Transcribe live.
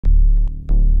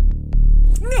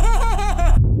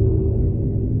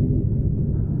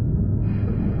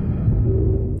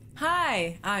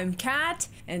Hi, I'm Kat,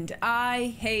 and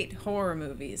I hate horror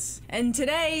movies. And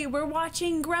today we're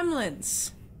watching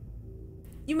Gremlins.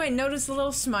 You might notice a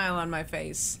little smile on my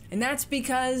face, and that's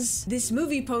because this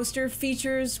movie poster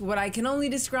features what I can only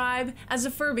describe as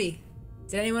a Furby.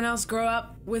 Did anyone else grow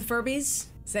up with Furbies?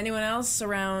 Is anyone else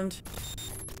around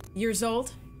years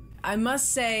old? I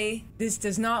must say, this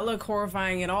does not look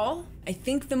horrifying at all. I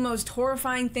think the most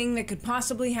horrifying thing that could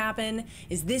possibly happen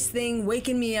is this thing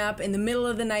waking me up in the middle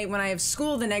of the night when I have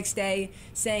school the next day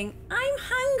saying, "I'm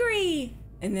hungry!"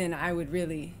 And then I would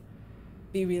really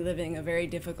be reliving a very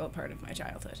difficult part of my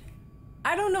childhood.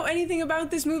 I don't know anything about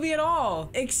this movie at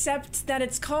all, except that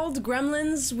it's called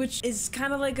Gremlins, which is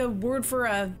kind of like a word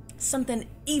for something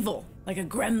evil. Like a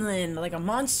gremlin, like a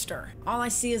monster. All I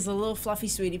see is a little fluffy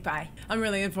sweetie pie. I'm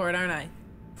really in for it, aren't I?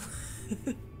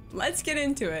 Let's get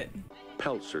into it.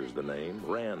 Peltzer's the name,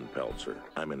 Rand Peltzer.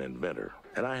 I'm an inventor,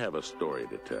 and I have a story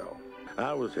to tell.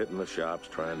 I was hitting the shops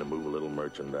trying to move a little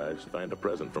merchandise, find a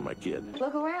present for my kid.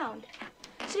 Look around.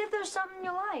 See if there's something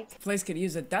you like. This place could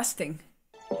use a dusting.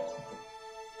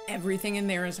 Everything in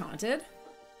there is haunted.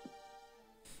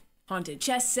 Haunted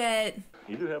chess set.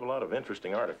 You do have a lot of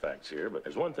interesting artifacts here, but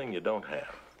there's one thing you don't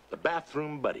have. The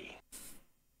bathroom buddy.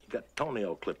 You got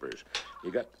toenail clippers.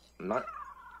 You got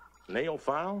nail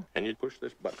file, and you push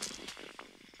this button.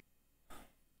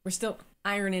 We're still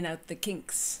ironing out the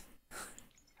kinks.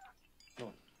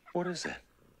 Oh, what is that?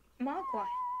 Mogwai.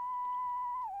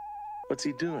 What's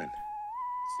he doing?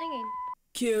 Singing.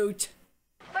 Cute.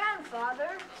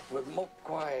 Grandfather. With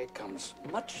Mogwai comes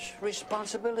much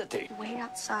responsibility. Wait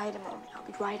outside a moment. I'll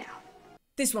be right out.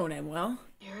 This won't end well.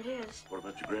 Here it is. What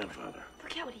about your grandfather?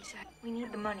 Forget what he said. We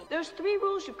need the money. There's 3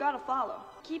 rules you've got to follow.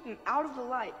 Keep him out of the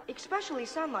light, especially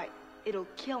sunlight. It'll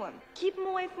kill him. Keep him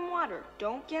away from water.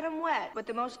 Don't get him wet. But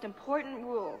the most important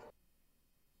rule,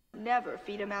 never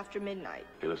feed him after midnight.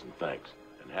 Hey, listen, thanks,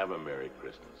 and have a Merry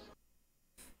Christmas.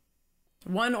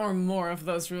 One or more of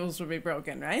those rules will be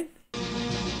broken, right?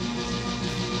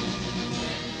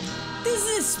 This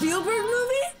is a Spielberg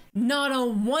movie? Not a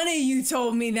one of you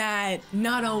told me that.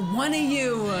 Not a one of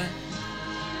you.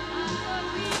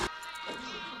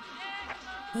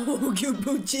 Oh, cute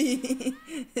Poochie.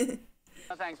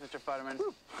 No thanks, Mr. Futterman.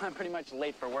 I'm pretty much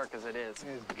late for work as it is.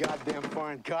 These goddamn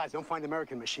foreign cars. Don't find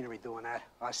American machinery doing that.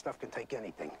 Our stuff can take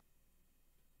anything.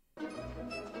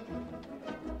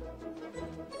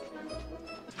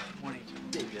 Morning.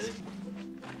 Did you get it?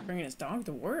 Bringing his dog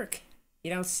to work.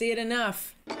 You don't see it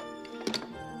enough.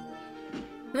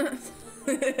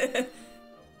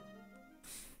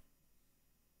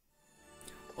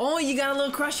 Oh, you got a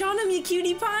little crush on him, you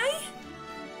cutie pie?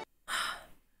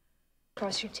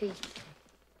 Cross your teeth.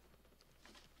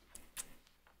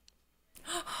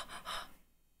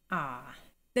 Ah,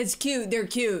 that's cute. They're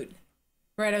cute.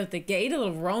 Right out the gate, a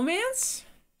little romance?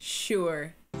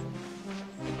 Sure.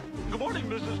 Good morning,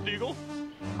 Mrs. Deagle.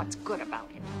 What's good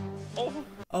about him?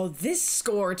 Oh, this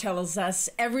score tells us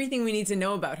everything we need to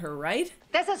know about her, right?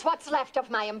 This is what's left of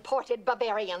my imported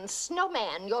Bavarian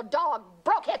snowman. Your dog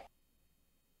broke it.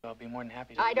 I'll be more than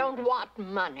happy to. I don't want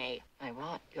money. I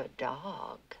want your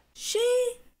dog.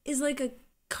 She is like a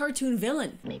cartoon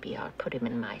villain. Maybe I'll put him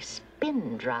in my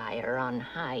spin dryer on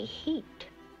high heat.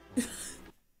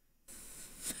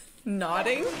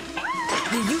 Nodding?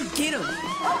 Yeah, you get him.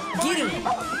 Get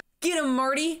him. Get him,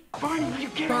 Marty. Barney, you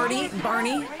get him.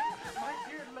 Barney.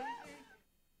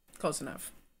 Close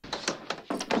enough.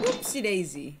 Whoopsie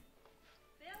daisy.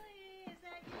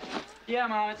 Yeah,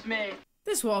 Mom, it's me.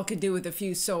 This wall could do with a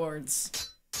few swords.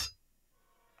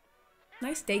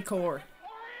 Nice decor.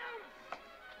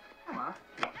 Mom.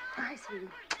 Hi, sweetie.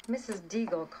 Mrs.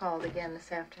 Deagle called again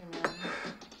this afternoon.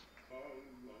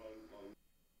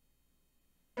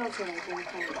 Don't say anything,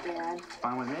 thank you, Dad.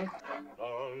 Fine with me.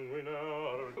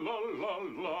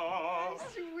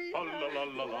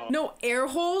 No air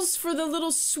holes for the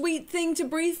little sweet thing to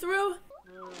breathe through?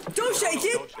 Don't shake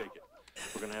it! Don't shake it.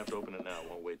 We're gonna have to open it now. It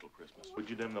won't wait till Christmas. Would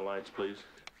you dim the lights, please?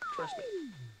 Trust me.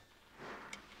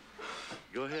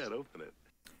 Go ahead, open it.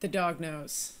 The dog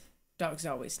knows. Dogs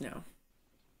always know.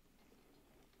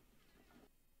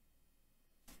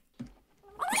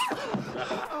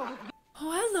 Oh,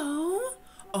 hello.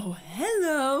 Oh,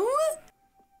 hello.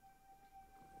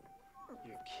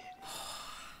 You're kidding.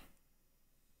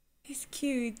 He's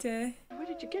cute. Where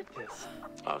did you get this?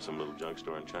 Some little junk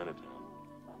store in Chinatown.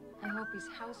 I hope his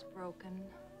house broken.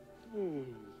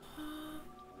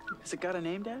 Has it got a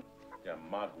name, Dad? Yeah,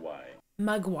 Mogwai.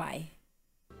 Mogwai.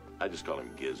 I just call him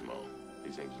Gizmo.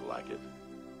 He seems to like it.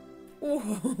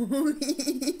 Oh.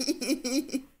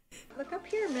 Look up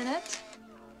here a minute.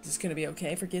 Is this gonna be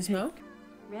okay for Gizmo?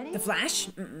 Ready? The Flash?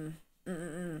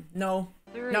 No.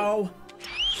 No.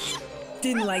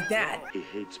 Didn't like that. He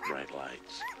hates bright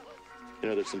lights. You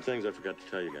know, there's some things I forgot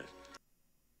to tell you guys.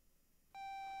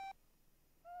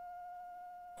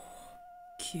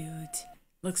 Cute.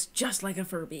 Looks just like a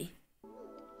Furby.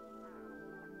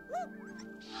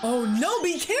 Oh no,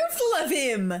 be careful of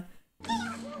him!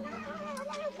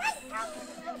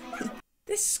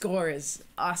 This score is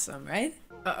awesome, right?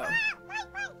 Uh-oh.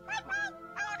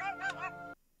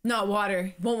 Not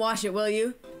water. Won't wash it, will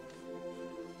you?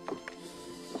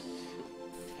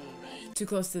 Too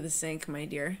close to the sink, my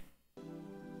dear.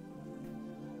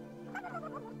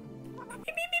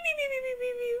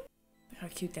 How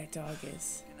cute that dog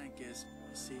is. And I guess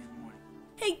we'll see you in the morning.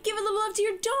 Hey, give a little love to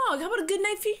your dog. How about a good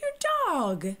night for your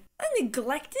dog? A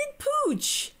neglected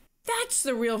pooch. That's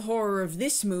the real horror of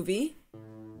this movie.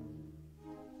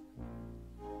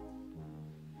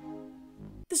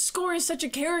 The score is such a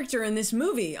character in this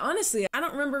movie. Honestly, I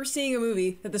don't remember seeing a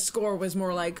movie that the score was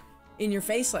more like in your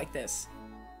face like this.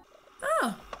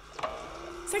 Oh,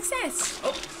 success.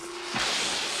 Oh.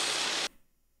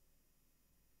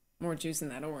 More juice in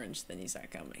that orange than you saw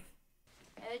coming.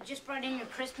 Just brought in your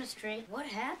Christmas tree. What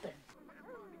happened?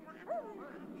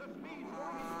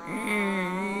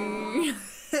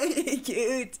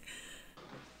 Cute.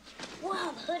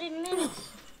 Wow, hooded mini.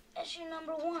 Issue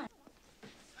number 1.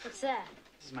 What's that?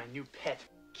 This is my new pet.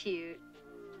 Cute.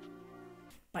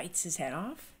 Bites his head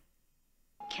off.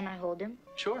 Can I hold him?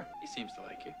 Sure, he seems to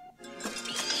like you.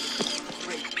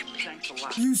 Great, thanks a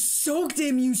lot. You soaked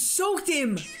him! You soaked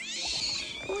him!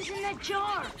 Who's in that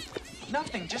jar?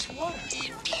 Nothing, just water.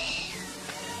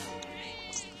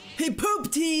 He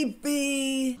pooped,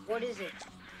 he What is it?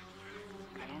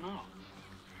 I don't know.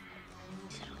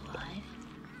 Is it alive?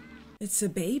 It's a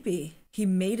baby. He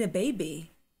made a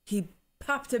baby. He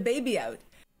popped a baby out.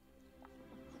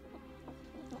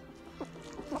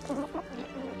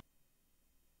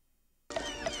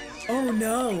 Oh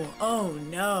no, oh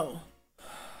no.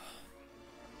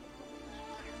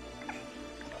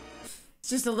 It's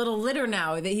just a little litter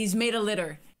now that he's made a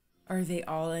litter. Are they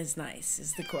all as nice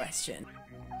is the question.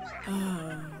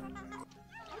 Oh.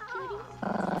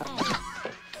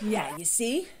 Yeah, you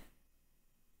see?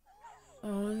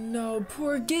 Oh no,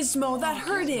 poor Gizmo, that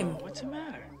hurt him. What's the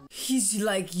matter? He's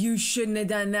like, you shouldn't have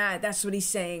done that. That's what he's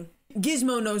saying.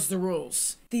 Gizmo knows the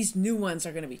rules. These new ones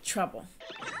are gonna be trouble.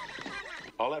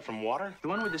 All that from water? The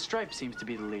one with the stripe seems to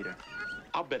be the leader.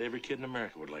 I'll bet every kid in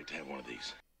America would like to have one of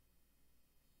these.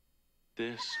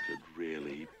 This could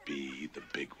really be the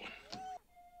big one.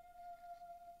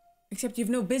 Except you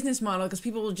have no business model because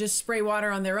people will just spray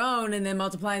water on their own and then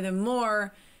multiply them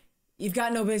more. You've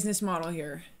got no business model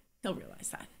here. He'll realize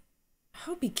that. I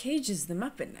hope he cages them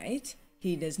up at night.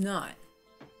 He does not.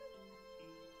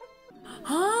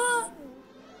 Huh?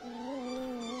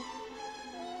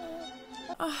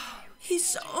 Oh,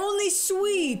 he's only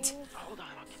sweet. Hold on,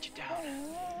 I'll get you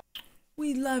down.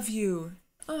 We love you.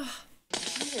 Oh.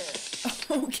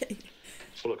 Okay.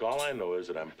 Well, look, all I know is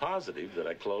that I'm positive that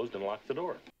I closed and locked the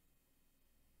door.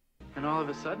 And all of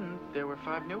a sudden, there were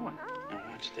 5 new ones. Now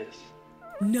watch this.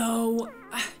 No.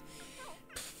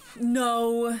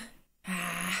 No.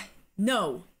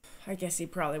 No. I guess he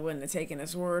probably wouldn't have taken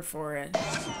his word for it.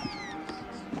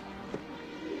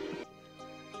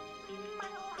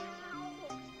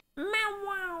 Meow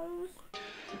wow.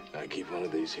 I keep one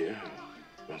of these here.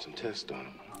 Run some tests on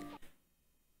them.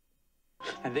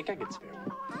 I think I could spare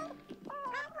one.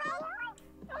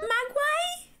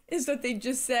 Magway? Is what they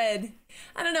just said.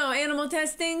 I don't know, animal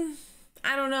testing?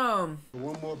 I don't know.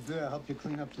 One more beer, I'll help you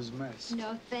clean up this mess.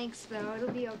 No, thanks, though.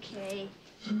 It'll be okay.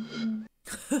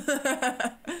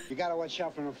 You gotta watch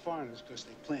out for the foreigners, because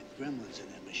they plant gremlins in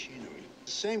their machinery.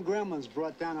 The same gremlins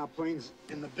brought down our planes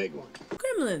in the big one.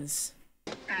 Gremlins.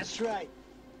 That's right.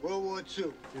 World War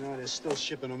II. You know, they're still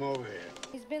shipping them over here.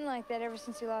 He's been like that ever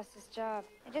since he lost his job.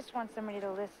 I just want somebody to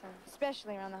listen,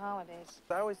 especially around the holidays.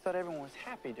 I always thought everyone was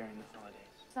happy during the holidays.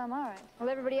 Some all right. Well,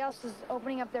 everybody else is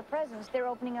opening up their presents. They're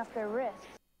opening up their wrists.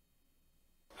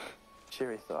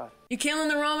 Cheery thought. You're killing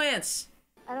the romance.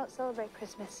 I don't celebrate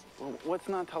Christmas. Well, what's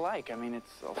not to like? I mean,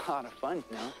 it's a lot of fun,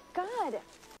 you know? God!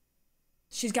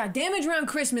 She's got damage around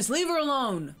Christmas. Leave her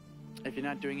alone. If you're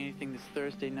not doing anything this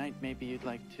Thursday night, maybe you'd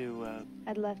like to,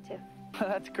 I'd love to.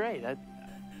 That's great.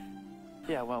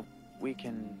 Yeah, well, we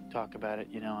can talk about it,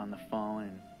 you know, on the phone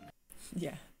and...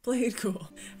 Yeah, play it cool.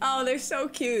 Oh, they're so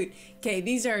cute. Okay,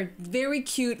 these are very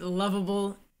cute,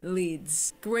 lovable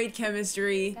leads. Great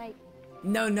chemistry. Night.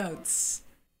 No notes.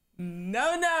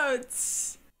 No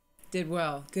notes. Did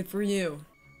well. Good for you.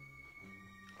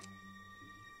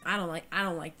 I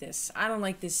don't like this. I don't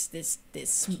like this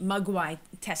mugwai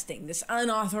testing. This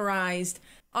unauthorized,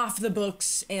 off the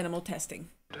books animal testing.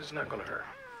 This is not gonna hurt.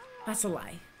 That's a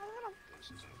lie. This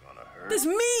isn't gonna hurt. That's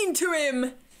mean to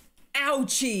him!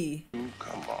 Ouchie!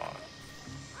 Come on.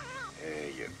 There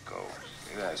you go.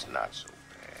 That's not so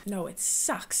bad. No, it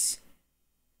sucks.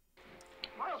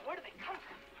 Miles, where do they come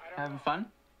from? Having fun?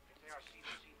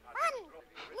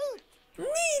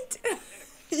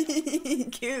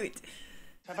 Neat! Cute.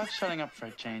 How about shutting up for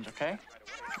a change, okay?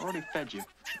 I already fed you.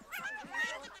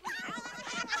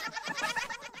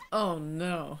 Oh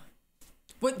no.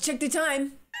 What? Check the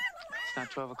time. It's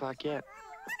not 12 o'clock yet.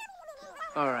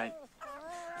 All right.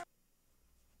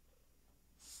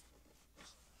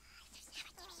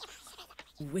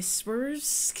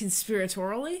 Whispers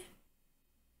conspiratorially?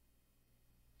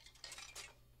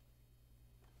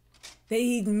 They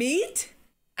eat meat?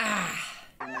 Ah.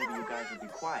 Maybe you guys would be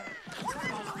quiet.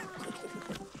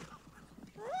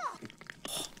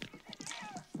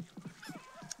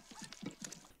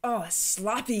 Oh,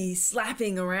 sloppy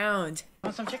slapping around.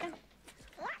 Want some chicken?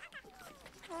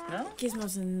 No?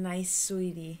 Gizmo's a nice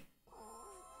sweetie.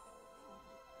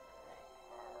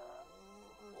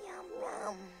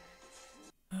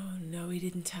 Oh no, he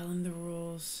didn't tell him the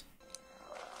rules.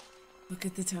 Look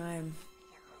at the time.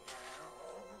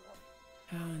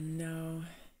 Oh no.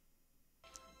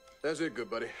 That's it, good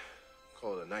buddy.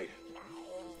 Call it a night.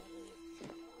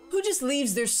 Who just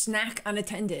leaves their snack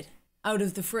unattended out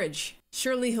of the fridge?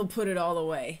 Surely he'll put it all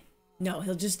away. No,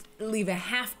 he'll just leave a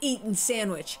half-eaten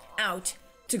sandwich out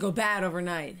to go bad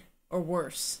overnight, or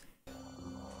worse.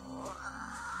 All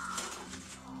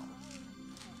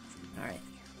right.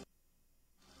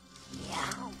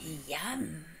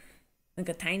 Yum. Like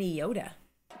a tiny Yoda.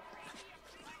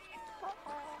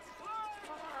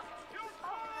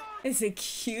 It's a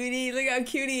cutie. Look how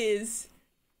cute he is.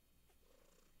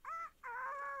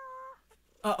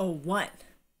 Uh-oh, what?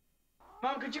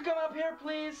 Mom, could you come up here,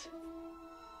 please?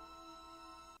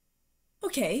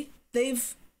 Okay,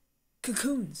 they've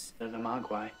cocoons. They're the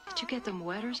mogwai. Did you get them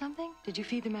wet or something? Did you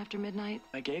feed them after midnight?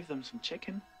 I gave them some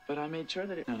chicken, but I made sure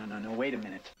that it... No, wait a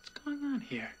minute. What's going on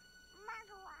here?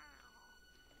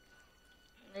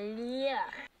 Yeah,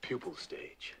 Pupal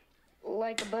stage.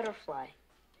 like a butterfly.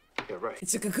 Yeah, right.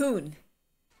 It's a cocoon.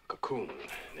 Cocoon.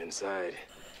 And inside,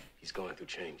 he's going through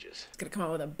changes. It's gonna come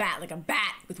out with a bat, like a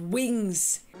bat with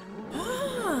wings.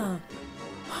 Ah.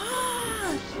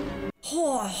 Ah.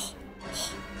 Oh.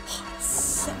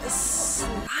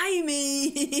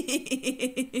 Slimy.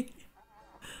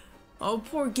 Oh,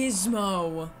 poor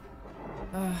Gizmo.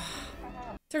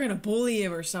 They're gonna bully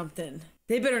him or something.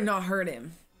 They better not hurt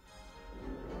him.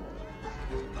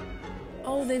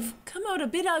 Oh, they've come out a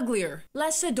bit uglier.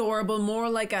 Less adorable, more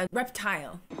like a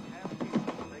reptile.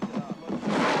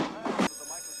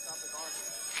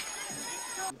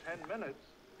 In 10 minutes,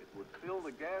 it would fill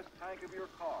the gas tank of your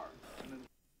car.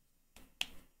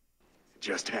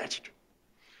 Just hatched.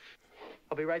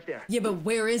 I'll be right there. Yeah, but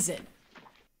where is it?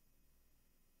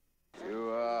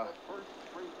 You,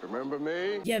 remember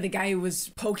me? Yeah, the guy who was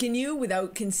poking you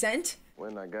without consent?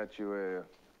 When I got you a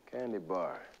candy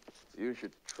bar. You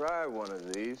should try one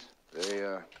of these. They,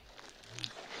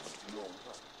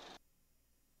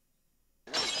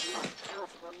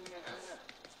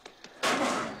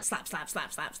 Slap, slap,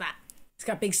 slap, slap, slap. It's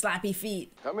got big slappy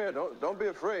feet. Come here, don't be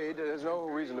afraid. There's no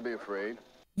reason to be afraid.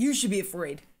 You should be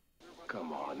afraid.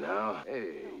 Come on now.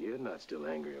 Hey, you're not still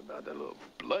angry about that little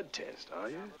blood test, are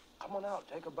you? Come on out,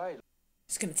 take a bite.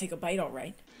 It's gonna take a bite, all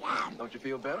right. Don't you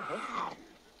feel better, huh?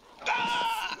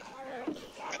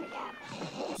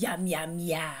 Yum, yum,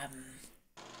 yum.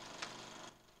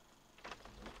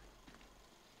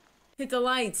 Hit the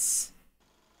lights.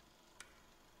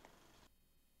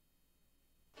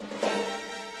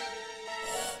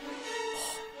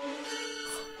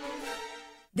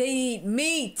 They eat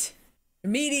meat.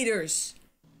 They're meat eaters.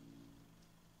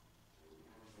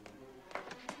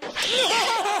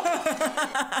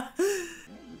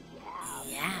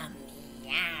 Yum,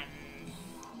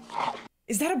 yum.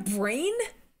 Is that a brain?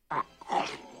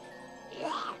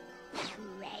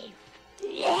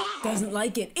 Doesn't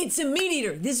like it. It's a meat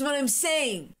eater. This is what I'm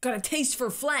saying. Got a taste for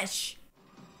flesh.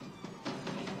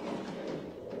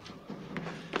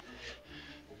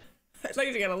 I'd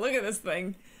like to get a look at this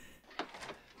thing.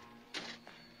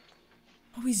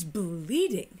 Oh, he's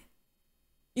bleeding.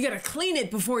 You gotta clean it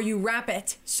before you wrap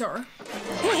it, sir.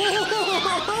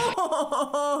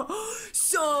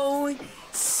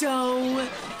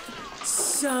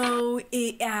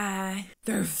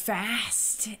 They're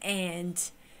fast and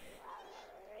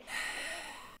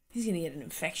he's gonna get an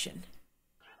infection.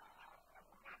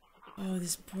 Oh,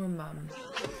 this poor mom.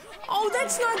 Oh,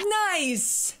 that's not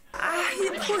nice! Ah,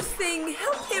 you poor thing.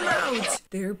 Help him out.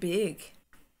 They're big.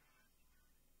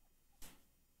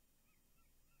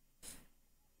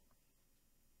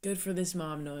 Good for this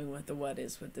mom knowing what the what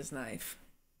is with this knife.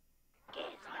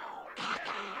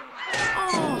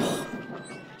 Oh!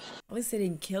 At least they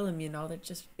didn't kill him, you know. They're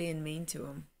just being mean to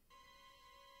him.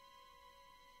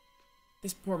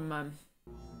 This poor mom.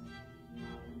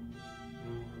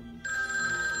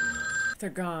 They're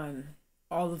gone.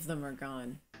 All of them are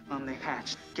gone. Mom, they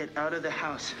hatched. Get out of the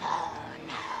house.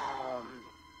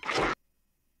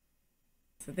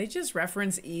 So they just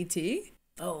reference E.T.?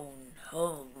 Oh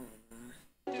no.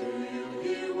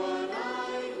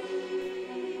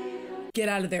 Get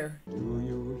out of there. Do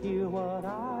you hear what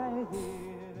I hear?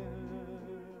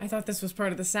 I thought this was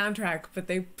part of the soundtrack, but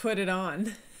they put it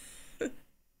on.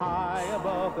 High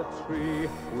above the tree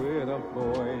with a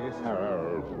voice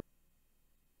heard.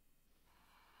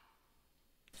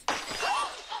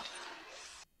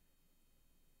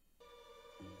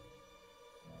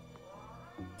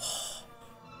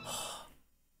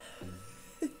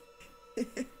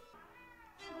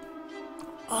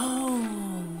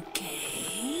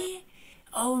 Okay.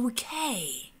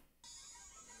 Okay.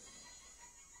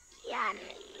 Yum,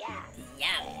 yum.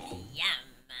 Yum,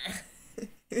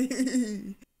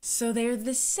 yum. So they're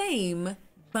the same,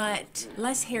 but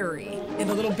less hairy and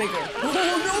a little bigger.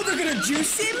 Oh no, they're gonna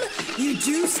juice him? You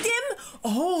juiced him?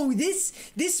 Oh,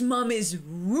 this mom is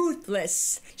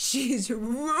ruthless. She's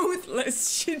ruthless.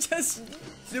 She just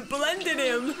blended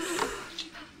him.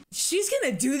 She's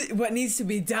gonna do what needs to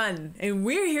be done, and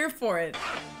we're here for it.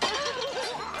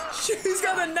 She's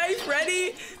got the knife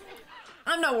ready.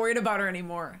 I'm not worried about her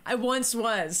anymore. I once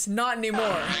was, not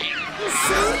anymore. See?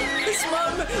 This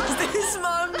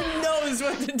mom knows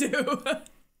what to do.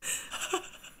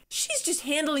 She's just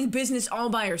handling business all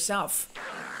by herself.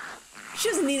 She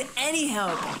doesn't need any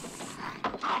help.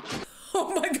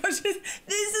 Oh my gosh, this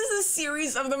is a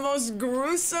series of the most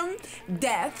gruesome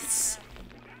deaths,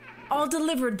 all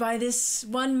delivered by this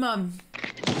one mom.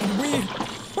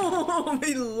 And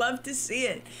we love to see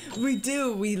it. We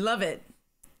do, we love it.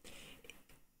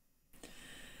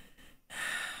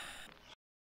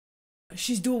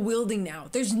 She's dual wielding now.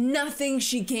 There's nothing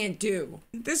she can't do.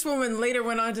 This woman later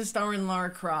went on to star in Lara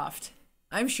Croft.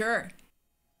 I'm sure.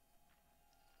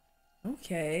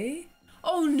 Okay.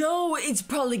 Oh no, it's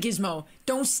probably Gizmo.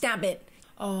 Don't stab it.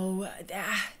 Oh,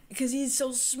 because he's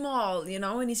so small, you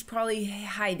know, and he's probably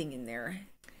hiding in there.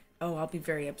 Oh, I'll be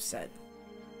very upset.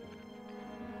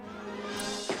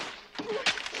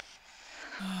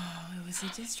 Oh, it was a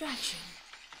distraction.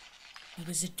 It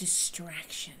was a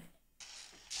distraction.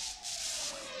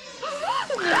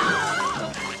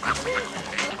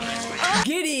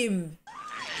 Get him!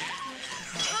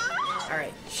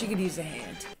 Alright, she could use a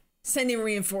hand. Sending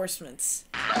reinforcements.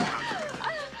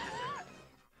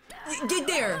 Get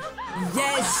there!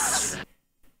 Yes!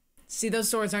 See, those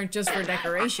swords aren't just for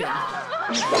decoration.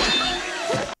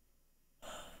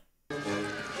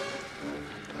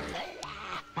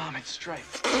 Mom, it's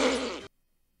Strife.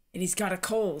 And he's got a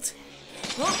cold.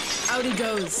 Oh, out he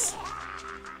goes.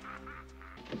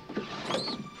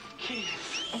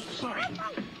 Oh, sorry.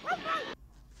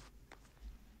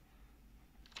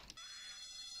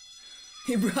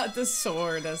 He brought the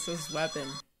sword as his weapon.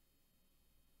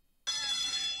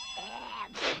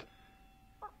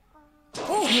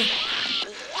 Oh!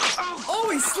 Oh,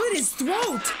 he slit his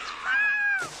throat!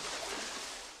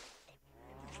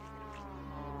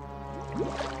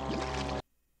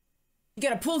 You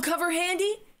got a pull cover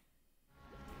handy?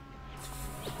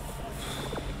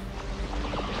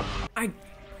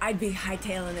 I'd be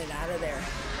hightailing it out of there.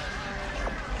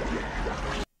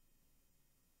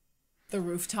 The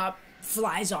rooftop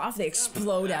flies off, they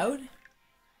explode out.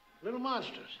 Little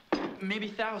monsters. Maybe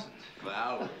thousands.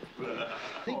 Wow. I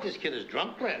think this kid is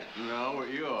drunk, Brett. No,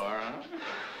 what you are, huh?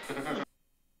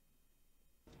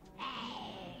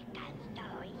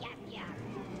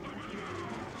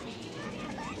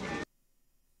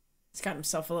 He's got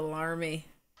himself a little army.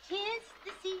 Tis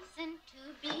the season to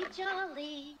be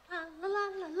jolly. La la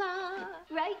la la.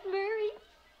 Right, Murray?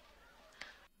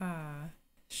 Ah,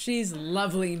 she's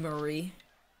lovely, Marie.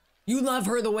 You love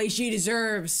her the way she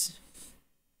deserves.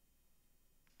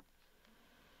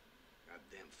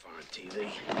 Goddamn foreign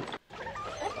TV.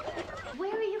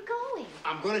 Where are you going?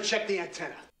 I'm gonna check the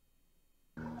antenna.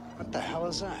 What the hell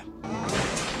is that?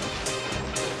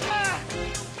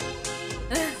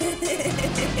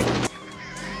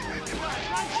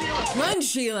 Run,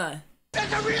 Sheila!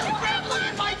 There's a real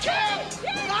gremlin in my cave!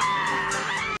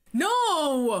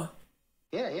 No!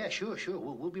 Yeah, sure.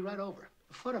 We'll be right over.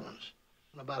 The Futtermans.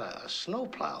 What about a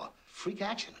snowplow? Freak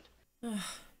accident. The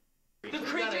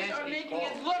creatures are making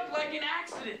it look like an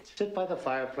accident. Sit by the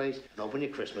fireplace and open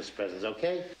your Christmas presents,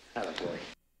 okay? Attaboy.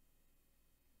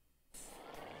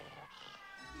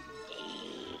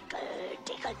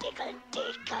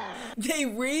 They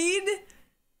read?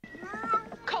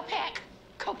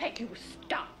 Kopeck, you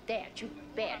stop that, you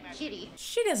bad kitty.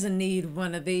 She doesn't need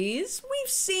one of these. We've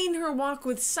seen her walk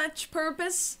with such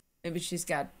purpose. Maybe she's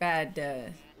got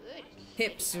bad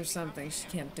hips or something. She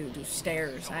can't do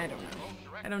stairs. I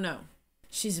don't know.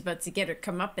 She's about to get her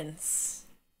comeuppance.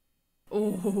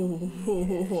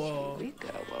 Oh. We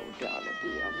got a $1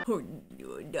 bill.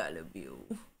 Oh, dollar bill.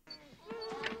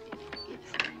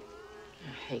 I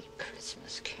hate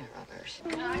Christmas carolers.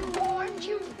 I warned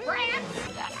you, brat!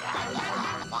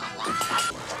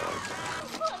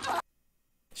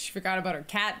 She forgot about her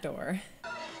cat door.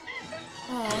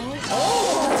 Oh.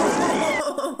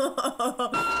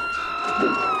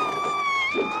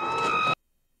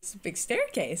 It's a big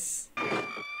staircase.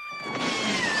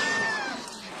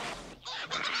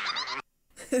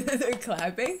 They're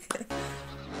clapping.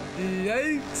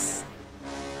 Yikes.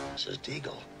 Mrs.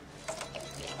 Deagle.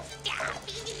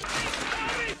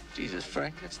 Jesus,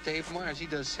 Frank, that's Dave Myers. He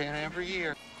does Santa every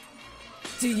year.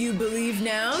 Do you believe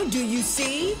now? Do you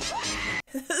see?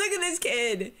 Look at this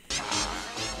kid.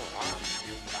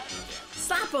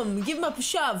 Slap him. Give him up a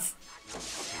shove.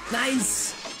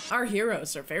 Nice. Our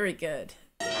heroes are very good.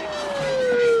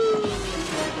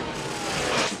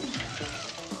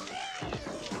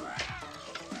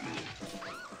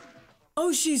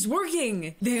 Oh, she's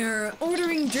working. They're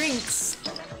ordering drinks.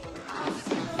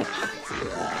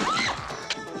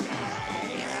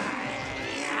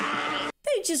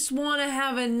 They just want to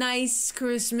have a nice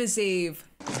Christmas Eve.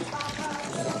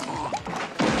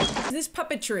 This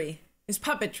puppetry is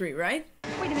puppetry, right?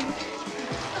 Wait a minute.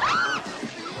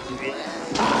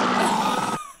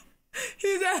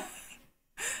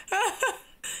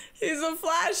 He's a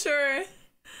flasher.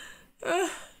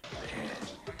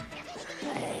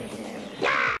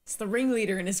 It's the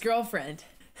ringleader and his girlfriend.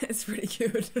 It's pretty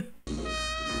cute.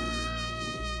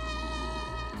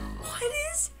 What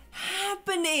is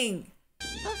happening?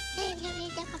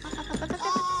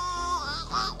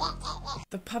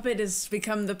 The puppet has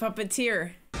become the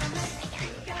puppeteer.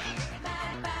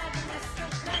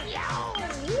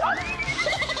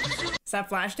 Is that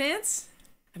Flashdance?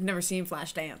 I've never seen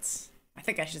Flashdance. I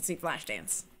think I should see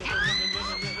Flashdance.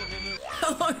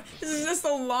 This is just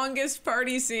the longest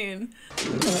party scene.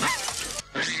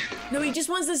 No, he just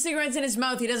wants the cigarettes in his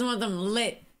mouth. He doesn't want them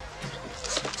lit.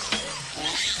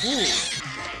 Ooh.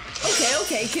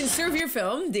 Okay, conserve your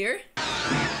film, dear.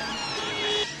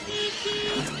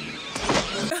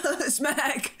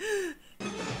 Smack.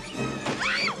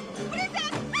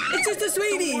 It's just a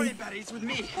sweetie. Don't worry about it, it's with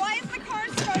me. Why is the car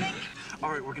starting? All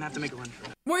right, we're gonna have to make a run for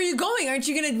it. Where are you going? Aren't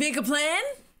you gonna make a plan?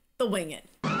 They'll wing it.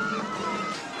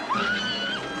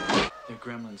 They're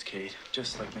gremlins, Kate,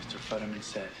 just like Mr. Futterman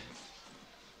said.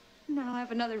 Now I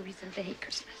have another reason to hate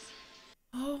Christmas.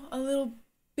 Oh, a little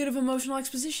bit of emotional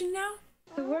exposition now?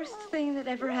 The worst thing that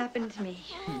ever happened to me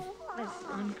was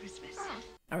on Christmas.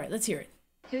 All right, let's hear it.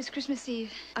 It was Christmas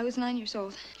Eve. I was 9 years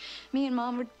old. Me and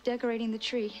Mom were decorating the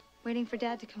tree, waiting for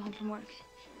Dad to come home from work.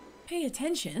 Pay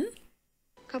attention.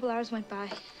 A couple hours went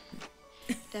by.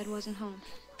 Dad wasn't home.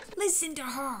 Listen to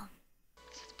her.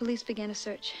 So the police began a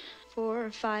search. 4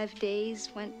 or 5 days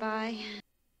went by.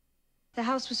 The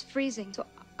house was freezing, so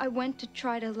I went to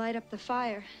try to light up the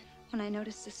fire when I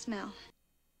noticed the smell.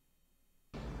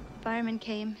 Firemen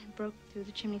came and broke through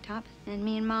the chimney top, and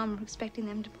me and Mom were expecting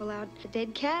them to pull out a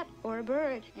dead cat or a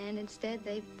bird, and instead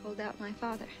they pulled out my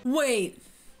father. Wait.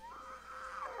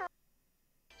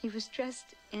 He was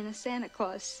dressed in a Santa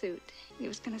Claus suit. He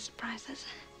was gonna surprise us.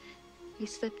 He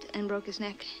slipped and broke his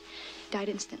neck. Died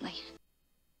instantly.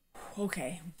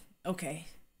 Okay.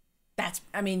 That's,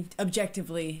 I mean,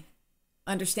 objectively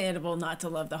understandable not to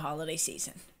love the holiday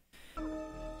season.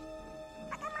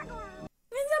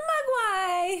 It's a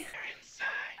mugwai!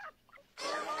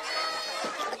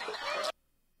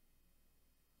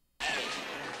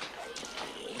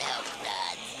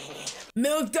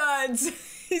 Milk duds!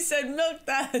 He said milk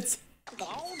duds!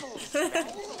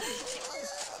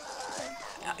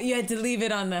 You had to leave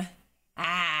it on the...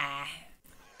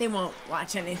 They won't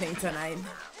watch anything tonight.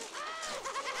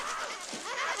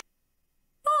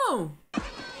 Oh!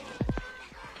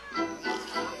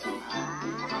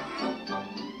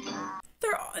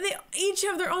 They each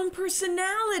have their own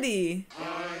personality.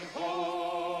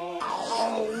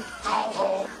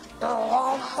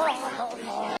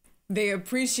 They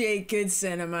appreciate good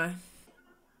cinema.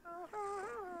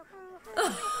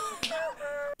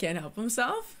 Can't help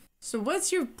himself? So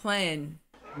what's your plan?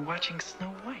 We're watching Snow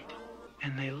White,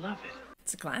 and they love it.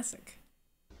 It's a classic.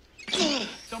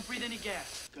 Don't breathe any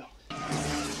gas. Go.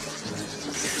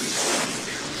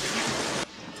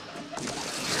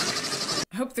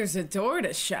 I hope there's a door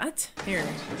to shut. Here.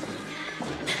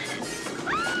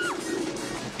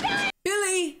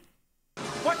 Billy!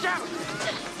 Watch out!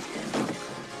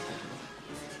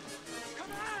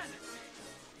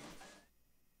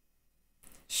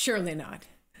 Surely not.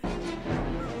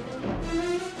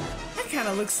 That kind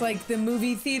of looks like the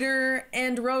movie theater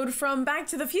and road from Back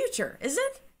to the Future, is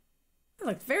it? They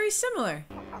look very similar.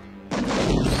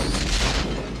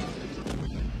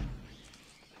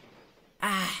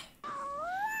 Ah.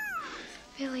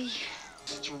 Billy.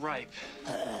 It's ripe.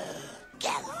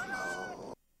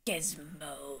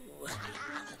 Gizmo.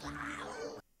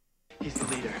 He's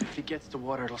the leader. If he gets to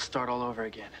water, it'll start all over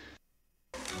again.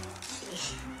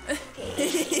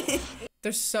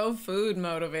 They're so food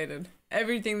motivated.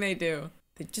 Everything they do.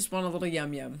 They just want a little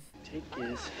yum yum. Take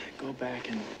Giz, go back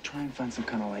and try and find some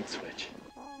kind of light switch.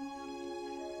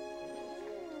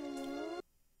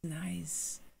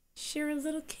 Nice. Share a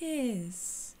little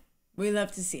kiss. We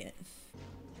love to see it.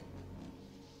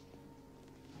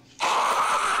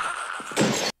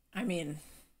 I mean,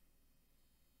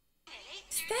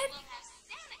 is that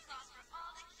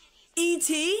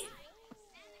E.T.?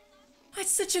 That's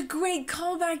such a great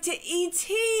callback to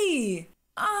E.T.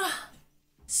 Ah,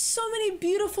 so many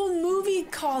beautiful movie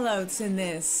callouts in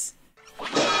this.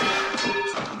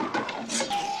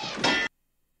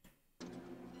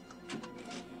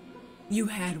 You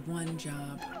had one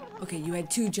job. Okay, you had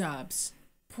two jobs.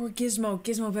 Poor Gizmo.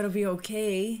 Gizmo better be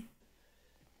okay.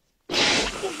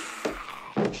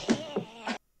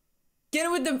 Get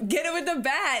it with the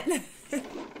bat.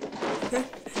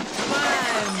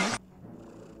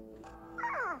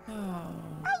 Come on.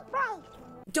 Oh.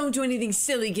 Don't do anything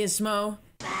silly, Gizmo.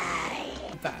 Bye.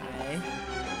 Bye.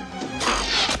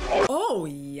 Oh,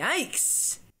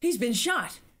 yikes. He's been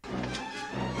shot.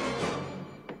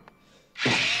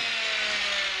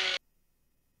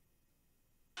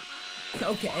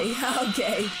 Okay,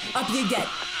 okay. Up you get.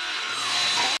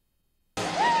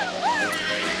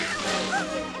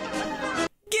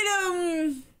 Get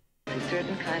him! A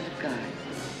certain kind of guy.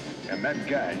 And that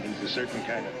guy needs a certain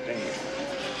kind of pain.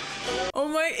 Oh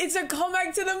my, it's a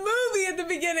callback to the movie at the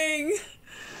beginning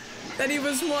that he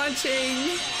was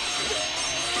watching.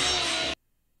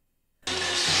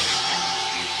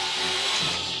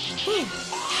 Whew.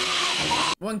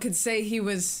 One could say he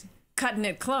was cutting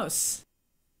it close.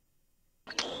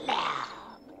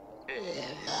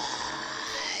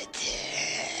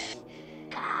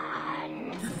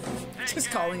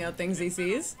 Just calling out things he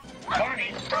sees.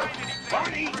 Barney!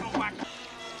 Barney!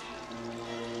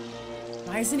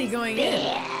 Why isn't he going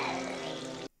in?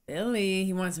 Billy,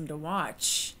 he wants him to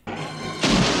watch.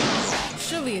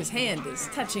 Surely his hand is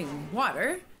touching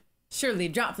water. Surely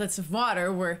droplets of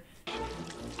water were...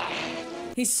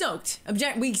 He's soaked.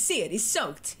 We see it. He's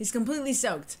soaked. He's completely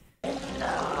soaked.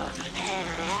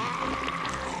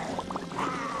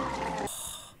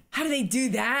 How do they do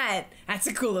that? That's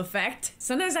a cool effect.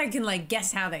 Sometimes I can like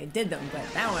guess how they did them, but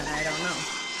that one I don't know.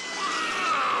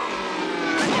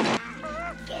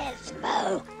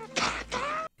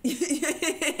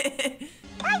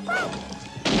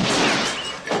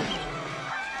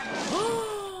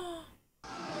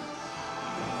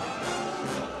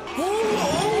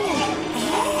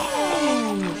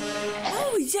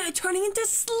 Oh, yeah, turning into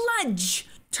sludge.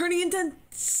 Turning into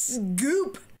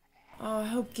goop. Oh, I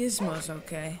hope Gizmo's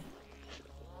okay.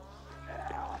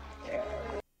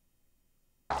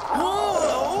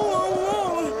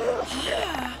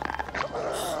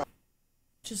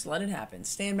 Just let it happen.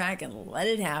 Stand back and let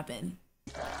it happen.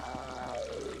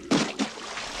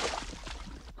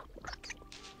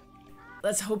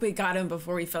 Let's hope it got him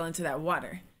before he fell into that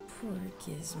water. Poor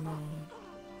Gizmo.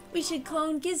 We should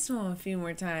clone Gizmo a few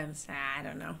more times. I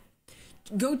don't know.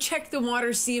 Go check the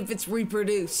water, see if it's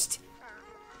reproduced.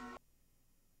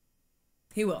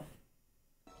 He will.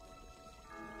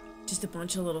 Just a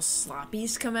bunch of little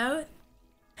sloppies come out.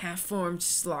 Half-formed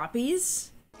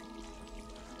sloppies.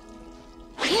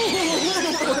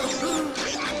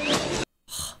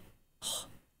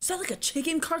 Is that like a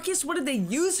chicken carcass? What did they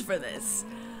use for this?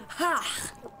 Ha!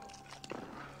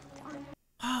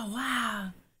 Oh,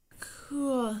 wow.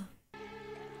 Cool.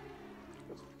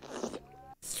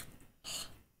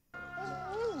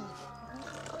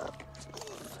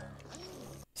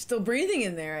 Still breathing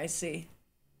in there, I see.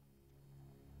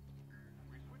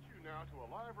 We switch you now to a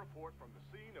live report from the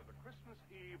scene of the Christmas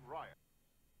Eve riot.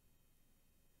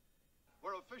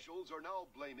 where officials are now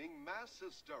blaming mass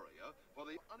hysteria for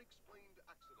the unexplained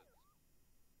accident.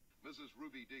 Mrs.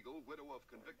 Ruby Deagle, widow of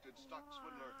convicted stock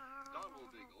swindler Donald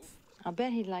Deagle. I'll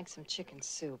bet he'd like some chicken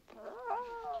soup.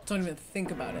 Don't even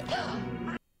think about it.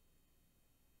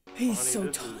 He's Honey, so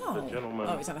this is tall. the gentleman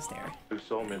Oh, he's on a stair. who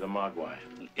sold me the mogwai.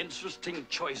 An interesting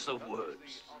choice of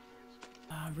words.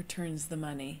 Returns the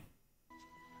money.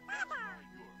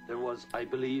 There was, I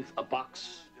believe, a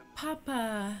box.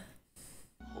 Papa.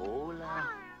 Hola.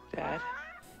 Dad?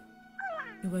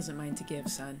 It wasn't mine to give,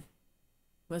 son.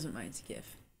 It wasn't mine to give.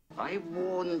 I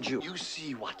warned you. You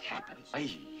see what happens.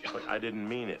 But I didn't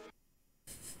mean it.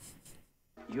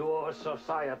 Your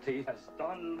society has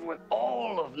done with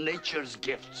all of nature's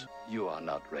gifts. You are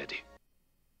not ready.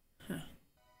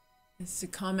 It's a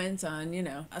comment on, you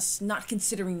know, us not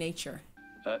considering nature.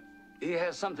 He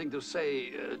has something to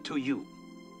say to you.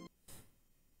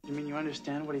 You mean you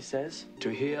understand what he says? To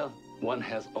hear, one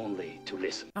has only to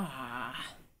listen. Ah.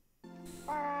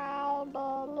 Bye,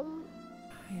 Billy.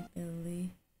 Hi,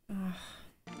 Billy. Ah.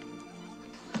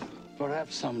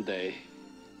 Perhaps someday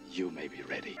you may be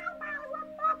ready.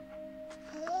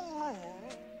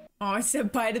 Oh, I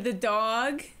said bye to the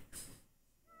dog.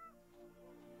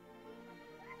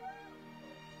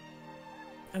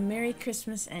 A Merry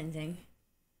Christmas ending.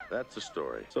 That's the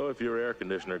story. So if your air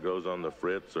conditioner goes on the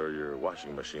fritz or your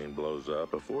washing machine blows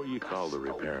up, before you call the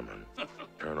repairman,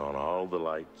 turn on all the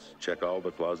lights, check all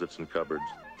the closets and cupboards.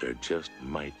 There just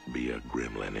might be a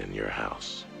gremlin in your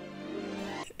house.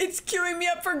 It's queuing me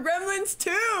up for Gremlins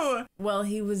too! Well,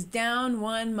 he was down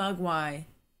one Mogwai,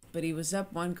 but he was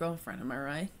up one girlfriend, am I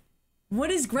right? What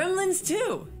is Gremlins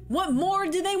 2? What more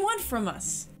do they want from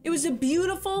us? It was a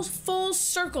beautiful full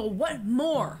circle. What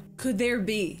more could there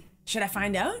be? Should I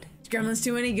find out? Is Gremlins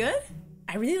 2 any good?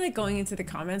 I really like going into the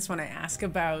comments when I ask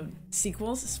about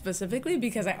sequels specifically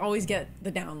because I always get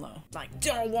the down low. Like,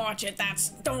 don't watch it,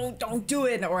 don't do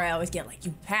it. Or I always get like,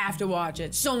 you have to watch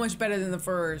it. So much better than the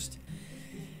first.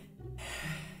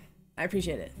 I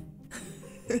appreciate it.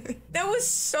 That was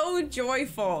so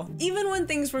joyful. Even when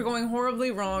things were going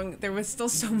horribly wrong, there was still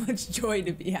so much joy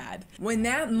to be had. When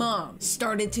that mom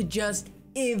started to just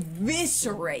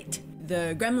eviscerate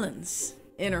the gremlins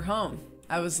in her home,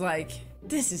 I was like,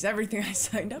 this is everything I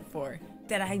signed up for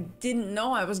that I didn't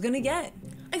know I was gonna get.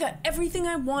 I got everything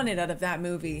I wanted out of that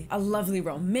movie. A lovely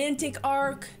romantic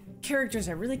arc, characters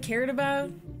I really cared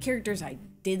about, characters I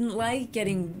didn't like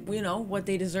getting, you know, what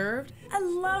they deserved. I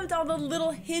loved all the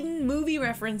little hidden movie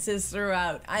references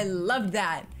throughout. I loved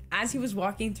that. As he was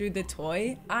walking through the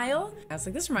toy aisle, I was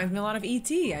like, this reminds me a lot of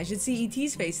E.T. I should see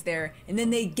E.T.'s face there. And then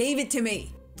they gave it to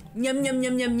me. Yum, yum,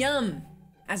 yum, yum, yum.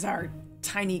 As our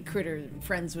tiny critter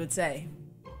friends would say.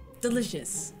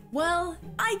 Delicious. Well,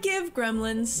 I give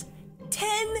Gremlins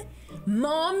 10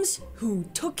 moms who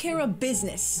took care of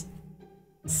business.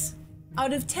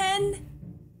 Out of 10,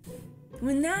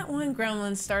 when that one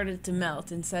gremlin started to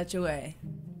melt in such a way,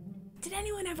 did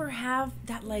anyone ever have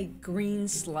that like green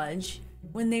sludge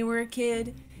when they were a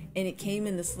kid and it came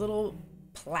in this little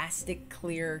plastic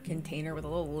clear container with a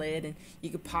little lid and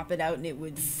you could pop it out and it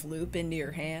would floop into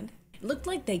your hand? It looked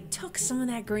like they took some of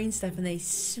that green stuff and they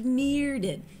smeared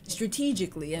it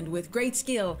strategically and with great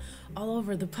skill all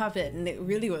over the puppet, and it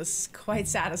really was quite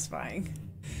satisfying.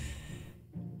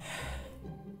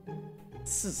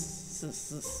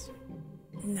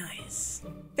 Nice.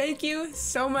 Thank you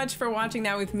so much for watching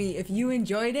that with me. If you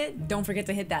enjoyed it, don't forget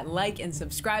to hit that like and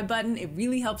subscribe button. It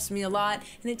really helps me a lot,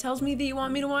 and it tells me that you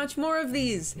want me to watch more of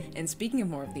these. And speaking of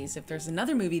more of these, if there's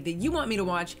another movie that you want me to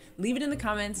watch, leave it in the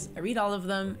comments. I read all of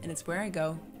them, and it's where I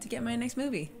go to get my next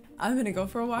movie. I'm gonna go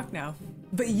for a walk now.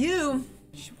 But you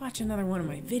should watch another one of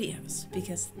my videos,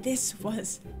 because this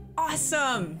was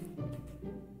awesome.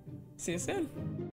 See you soon.